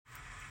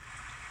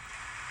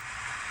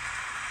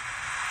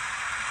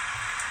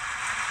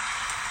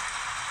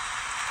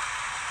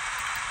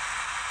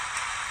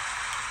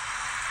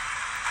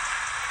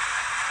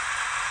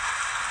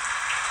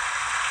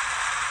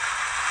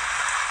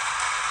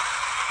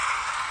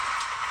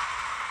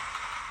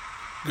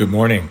Good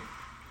morning.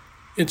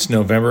 It's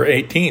November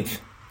 18th,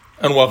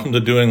 and welcome to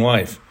Doing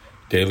Life,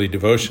 daily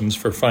devotions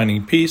for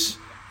finding peace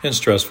in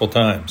stressful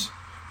times.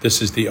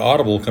 This is the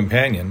audible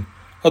companion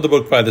of the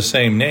book by the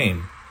same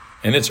name,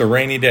 and it's a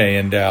rainy day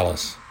in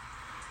Dallas.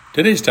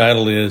 Today's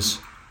title is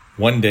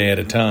One Day at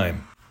a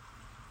Time.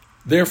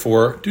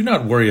 Therefore, do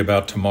not worry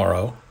about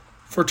tomorrow,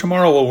 for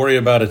tomorrow will worry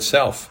about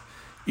itself.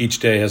 Each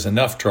day has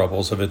enough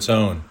troubles of its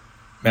own.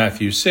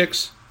 Matthew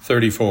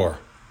 6:34,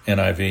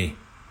 NIV.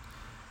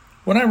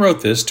 When I wrote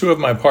this, 2 of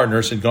my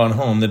partners had gone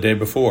home the day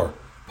before,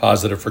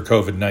 positive for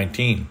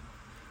COVID-19.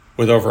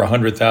 With over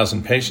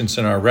 100,000 patients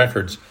in our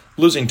records,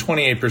 losing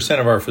 28%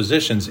 of our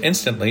physicians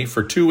instantly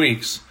for 2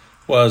 weeks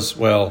was,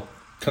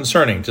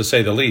 concerning to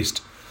say the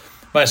least.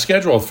 My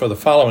schedule for the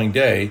following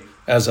day,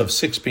 as of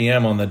 6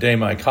 p.m. on the day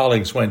my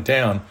colleagues went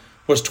down,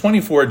 was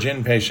 24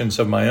 GIN patients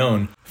of my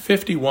own,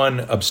 51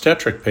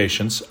 obstetric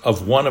patients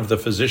of one of the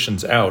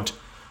physicians out,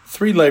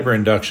 3 labor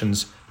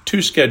inductions,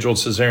 2 scheduled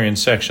cesarean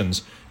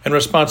sections, and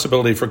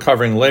responsibility for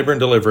covering labor and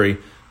delivery,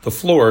 the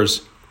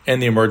floors,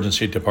 and the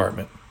emergency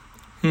department.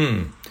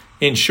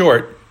 In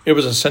short, it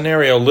was a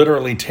scenario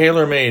literally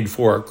tailor-made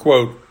for,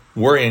 quote,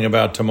 worrying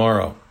about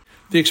tomorrow.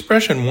 The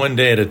expression one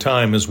day at a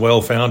time is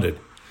well-founded.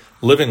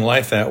 Living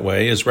life that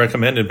way is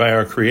recommended by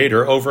our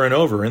Creator over and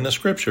over in the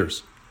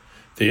Scriptures.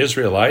 The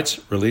Israelites,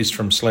 released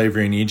from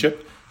slavery in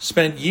Egypt,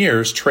 spent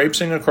years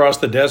traipsing across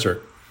the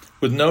desert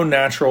with no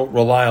natural,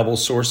 reliable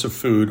source of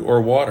food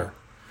or water.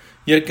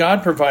 Yet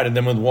God provided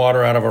them with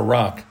water out of a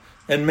rock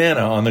and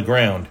manna on the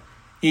ground,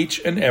 each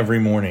and every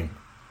morning.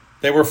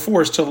 They were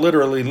forced to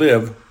literally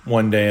live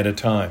one day at a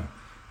time.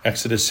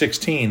 Exodus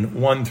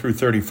 16:1 through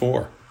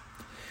 34.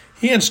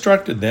 He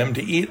instructed them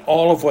to eat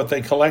all of what they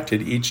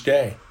collected each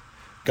day.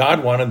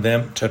 God wanted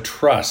them to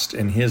trust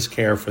in His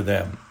care for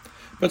them,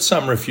 but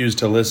some refused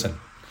to listen.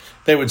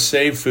 They would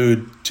save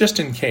food just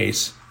in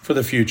case for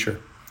the future.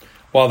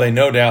 While they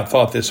no doubt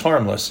thought this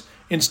harmless,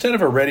 instead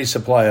of a ready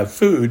supply of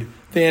food,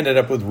 they ended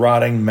up with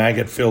rotting,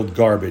 maggot-filled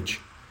garbage.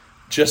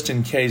 Just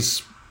in case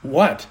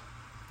what?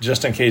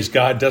 Just in case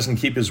God doesn't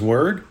keep His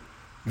word?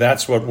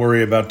 That's what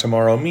worry about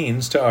tomorrow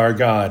means to our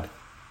God.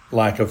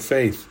 Lack of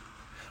faith.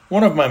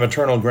 One of my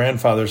maternal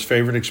grandfather's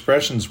favorite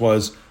expressions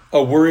was,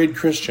 a worried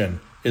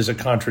Christian is a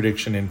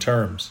contradiction in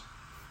terms.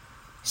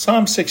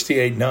 Psalm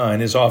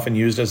 68:9 is often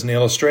used as an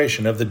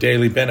illustration of the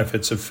daily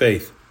benefits of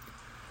faith.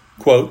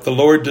 Quote, the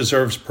Lord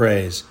deserves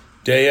praise.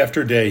 Day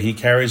after day He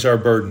carries our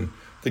burden,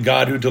 the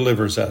God who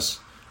delivers us.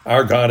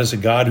 Our God is a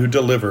God who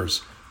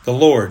delivers. The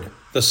Lord,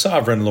 the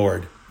sovereign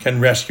Lord, can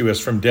rescue us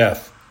from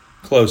death.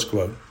 Close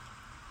quote.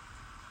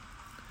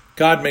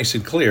 God makes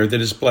it clear that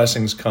His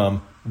blessings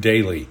come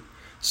daily.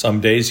 Some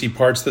days He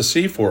parts the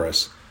sea for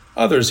us.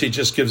 Others He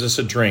just gives us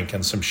a drink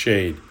and some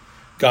shade.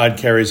 God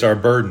carries our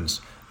burdens,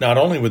 not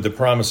only with the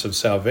promise of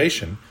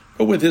salvation,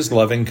 but with His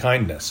loving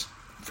kindness,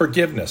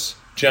 forgiveness,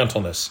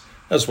 gentleness,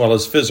 as well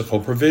as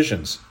physical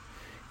provisions.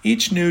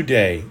 Each new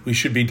day, we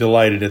should be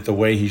delighted at the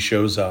way He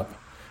shows up.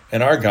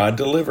 And our God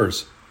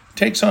delivers.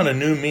 Takes on a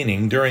new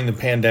meaning during the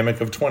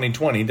pandemic of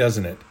 2020,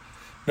 doesn't it?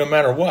 No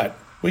matter what,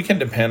 we can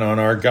depend on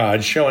our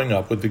God showing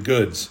up with the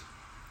goods.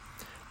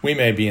 We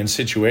may be in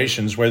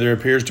situations where there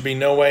appears to be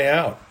no way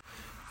out,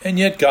 and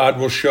yet God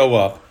will show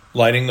up,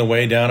 lighting the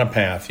way down a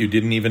path you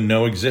didn't even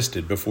know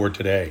existed before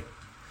today.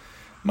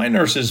 My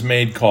nurses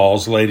made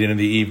calls late into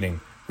the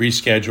evening,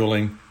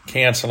 rescheduling,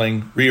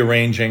 canceling,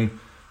 rearranging.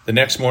 The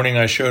next morning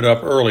I showed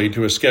up early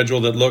to a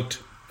schedule that looked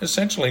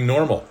essentially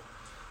normal.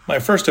 My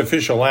first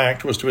official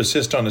act was to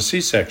assist on a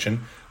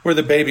C-section where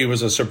the baby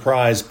was a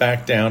surprise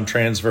back-down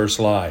transverse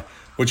lie,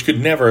 which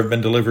could never have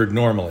been delivered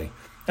normally,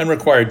 and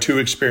required 2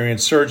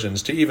 experienced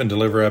surgeons to even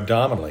deliver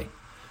abdominally.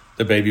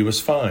 The baby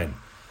was fine.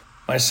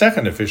 My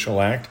second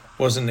official act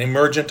was an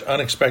emergent,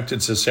 unexpected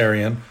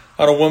cesarean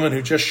on a woman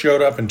who just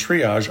showed up in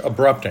triage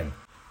abrupting.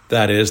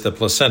 That is, the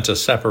placenta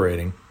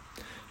separating.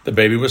 The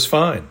baby was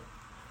fine.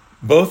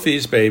 Both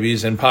these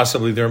babies and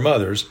possibly their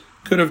mothers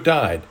could have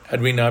died had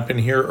we not been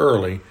here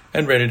early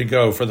and ready to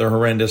go for the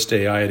horrendous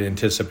day I had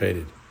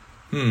anticipated.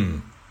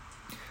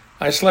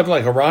 I slept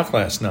like a rock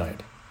last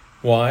night.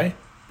 Why?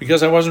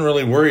 Because I wasn't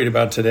really worried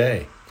about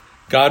today.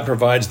 God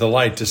provides the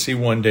light to see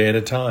one day at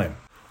a time.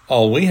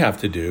 All we have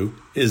to do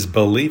is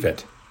believe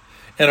it.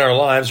 And our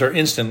lives are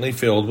instantly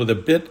filled with a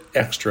bit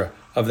extra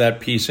of that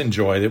peace and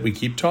joy that we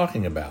keep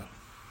talking about.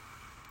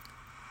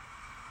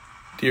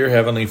 Dear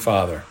Heavenly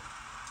Father,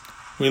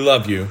 we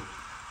love You.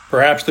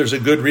 Perhaps there's a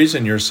good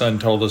reason Your Son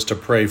told us to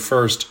pray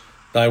first,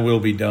 Thy will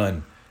be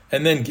done,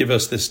 and then give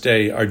us this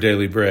day our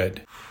daily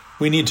bread.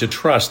 We need to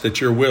trust that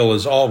Your will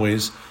is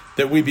always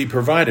that we be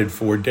provided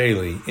for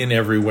daily in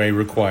every way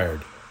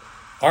required.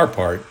 Our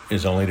part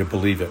is only to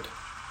believe it.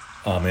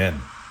 Amen.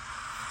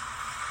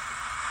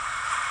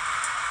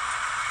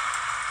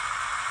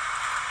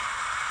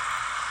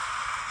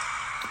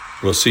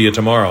 We'll see you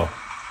tomorrow.